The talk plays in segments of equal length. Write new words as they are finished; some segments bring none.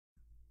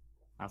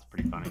That's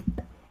pretty funny.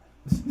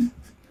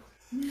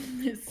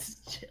 Miss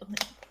Chili.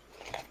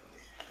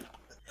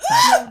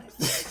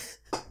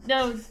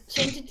 No,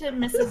 change it to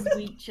Mrs.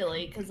 Wheat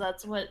Chili, because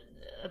that's what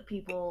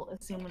people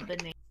assume with the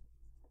name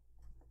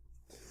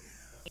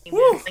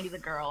is the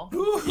girl.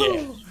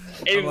 Yeah.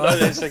 Even though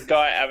there's a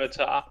guy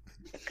avatar.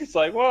 It's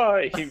like,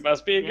 whoa, he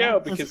must be a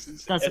girl because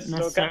it's doesn't still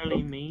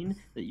necessarily mean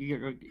that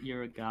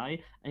you're a guy.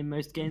 In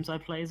most games I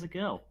play as a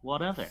girl.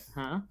 Whatever,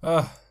 huh?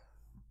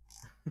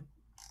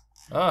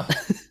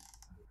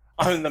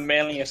 I'm the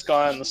manliest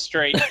guy on the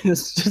street.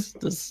 It's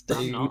just a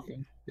stage.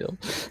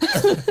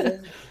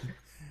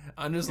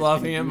 I'm just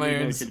laughing at my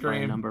own A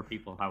scream. number of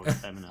people how it's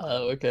feminine.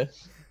 Oh, okay.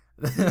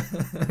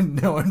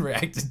 No one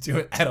reacted to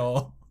it at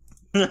all.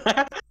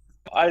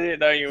 I didn't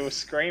know you were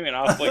screaming.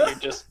 I thought you were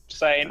just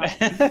saying I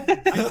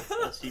that.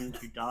 assumed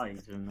you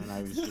died, and then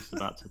I was just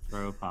about to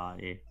throw a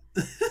party.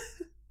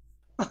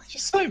 You're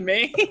so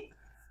mean.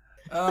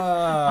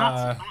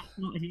 That's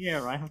not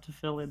here. I have to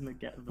fill in the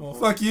get. Well,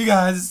 fuck you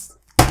guys.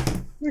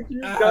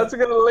 You guys are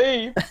gonna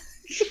leave.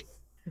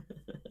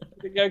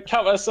 I'm gonna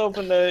cut myself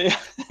in the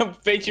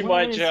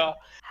Vegemite jar.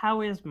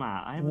 How is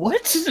Matt?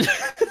 What?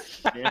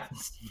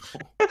 Yes.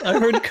 I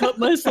heard cut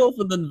myself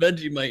and then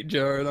Vegemite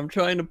jar, and I'm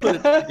trying to put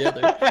it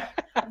together.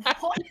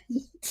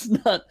 It's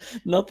not.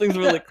 Nothing's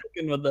really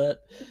clicking with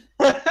that.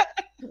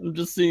 I'm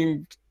just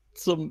seeing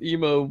some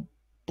emo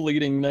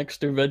bleeding next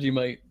to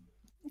Vegemite.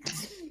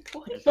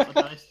 That's what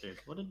Dice did.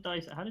 What did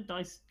Dice? How did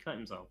Dice cut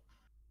himself?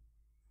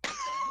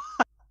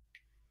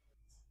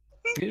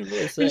 He didn't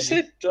really say. You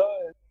said die.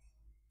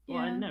 Well,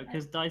 I know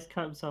because Dice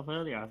cut himself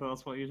earlier. I thought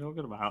that's what you were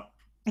talking about.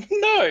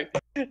 No.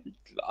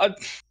 I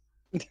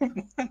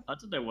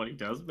don't know what he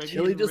does. Maybe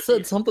Chili just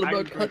said something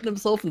about cutting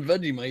himself in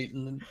Vegemite,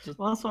 and then just.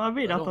 Well, that's what I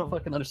mean. I I don't thought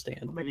fucking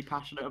understand. maybe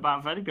passionate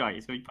about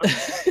Vegemite, so he.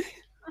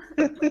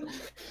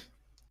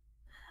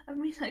 I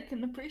mean, I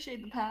can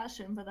appreciate the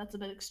passion, but that's a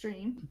bit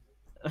extreme.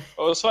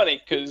 Well, it's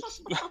funny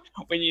because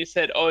when you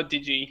said, "Oh,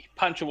 did you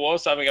punch a wall or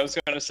something?" I was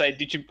going to say,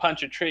 "Did you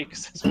punch a tree?"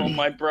 Because that's what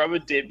my brother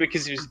did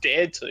because he was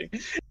dared to.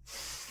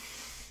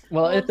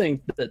 Well, I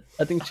think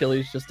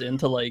Chili's just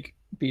into like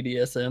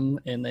BDSM,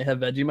 and they have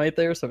Vegemite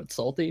there, so it's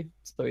salty.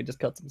 So he just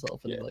cuts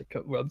himself and like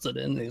rubs it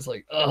in, and he's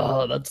like,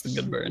 "Oh, that's the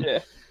good burn." Yeah.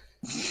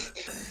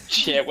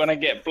 Yeah. When I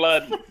get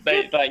blood,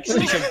 they like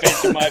stick a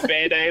Vegemite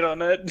Band-Aid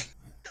on it.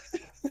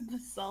 The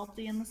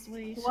salty and the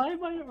sweet. Why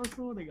am I not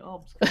recording?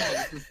 Oh, come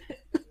on.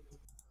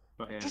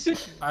 But, yeah.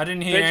 I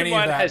didn't hear any of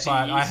Vegemite that, has but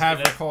I yeast have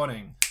in it.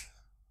 recording.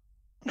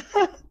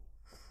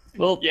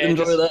 Well, Yeah,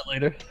 enjoy just- that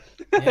later.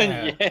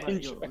 Yeah. Yeah.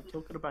 I'm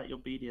talking about your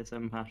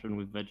BDSM passion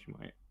with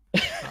Vegemite.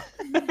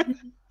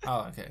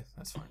 Oh, okay,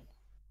 that's fine.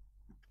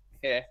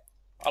 Yeah.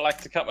 I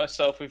like to cut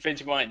myself with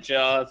Vegemite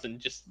jars and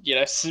just,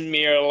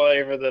 smear all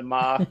over the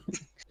mark.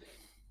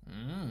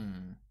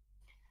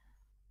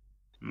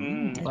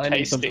 I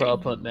need some tasty.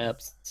 prop hunt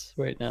maps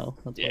right now.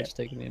 That's why Yeah. it's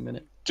taking me a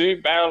minute.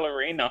 Do Barrel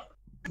Arena.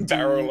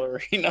 Barrel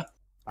Arena.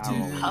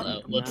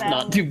 Let's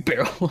not do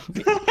barrel.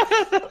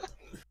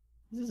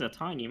 This is a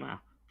tiny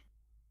map.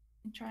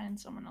 I'm trying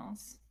someone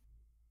else.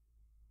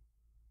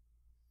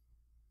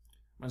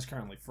 Mine's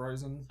currently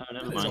frozen. Oh,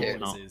 never It is mind, always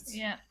it's not. is.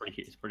 Yeah.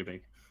 It's pretty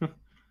big.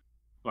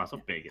 Well, it's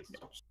not big. It's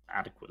just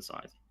adequate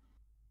size.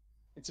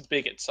 It's a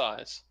bigot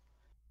size.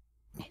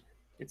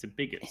 It's a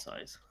bigot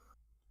size.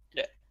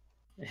 Yeah.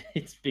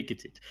 It's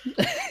bigoted.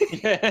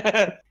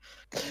 Yeah.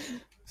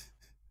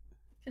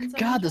 Can someone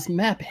God, this try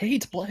map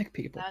hates black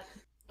people. that?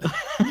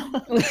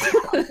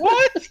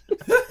 What?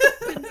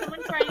 Can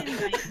someone try and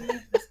invite me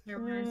to the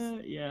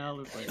servers? Yeah, I'll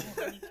invite you.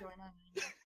 Let me join on.